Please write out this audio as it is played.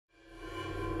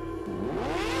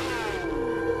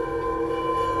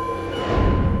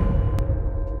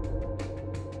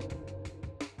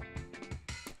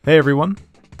Hey everyone,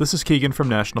 this is Keegan from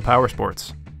National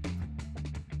Powersports.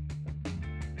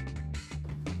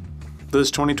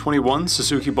 This 2021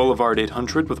 Suzuki Boulevard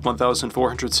 800 with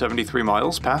 1,473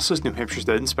 miles passes New Hampshire's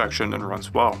dead inspection and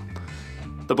runs well.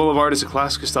 The Boulevard is a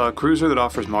classic-style cruiser that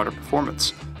offers modern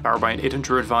performance. Powered by an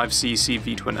 805cc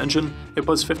V-twin engine, it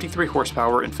puts 53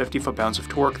 horsepower and 50 foot-pounds of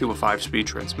torque through a 5-speed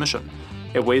transmission.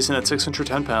 It weighs in at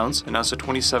 610 pounds and has a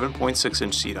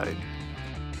 27.6-inch seat height.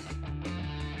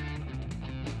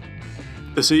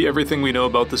 To see everything we know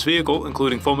about this vehicle,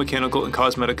 including full mechanical and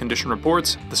cosmetic condition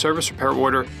reports, the service repair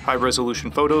order,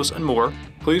 high-resolution photos, and more,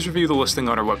 please review the listing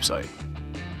on our website.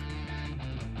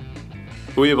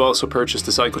 We have also purchased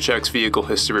the CycleCheck's Vehicle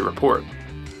History Report.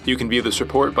 You can view this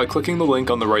report by clicking the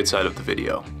link on the right side of the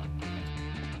video.